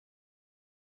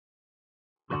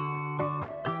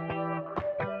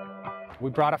We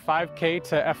brought a 5K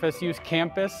to FSU's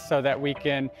campus so that we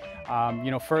can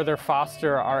further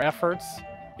foster our efforts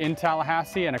in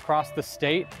Tallahassee and across the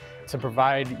state to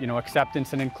provide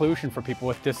acceptance and inclusion for people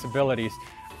with disabilities.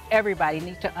 Everybody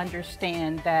needs to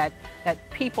understand that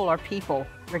people are people,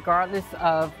 regardless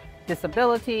of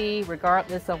disability,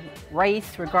 regardless of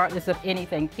race, regardless of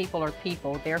anything. People are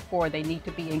people, therefore they need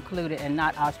to be included and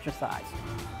not ostracized.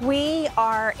 We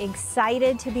are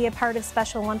excited to be a part of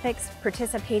Special Olympics.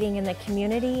 Participating in the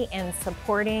community and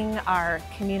supporting our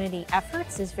community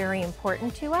efforts is very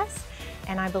important to us,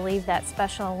 and I believe that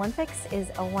Special Olympics is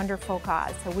a wonderful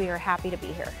cause, so we are happy to be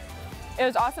here. It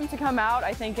was awesome to come out.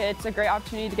 I think it's a great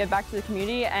opportunity to give back to the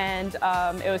community, and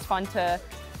it was fun to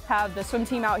have the swim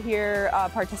team out here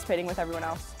participating with everyone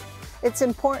else. It's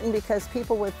important because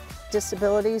people with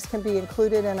disabilities can be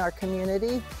included in our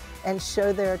community and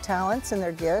show their talents and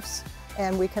their gifts,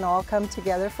 and we can all come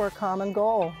together for a common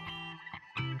goal.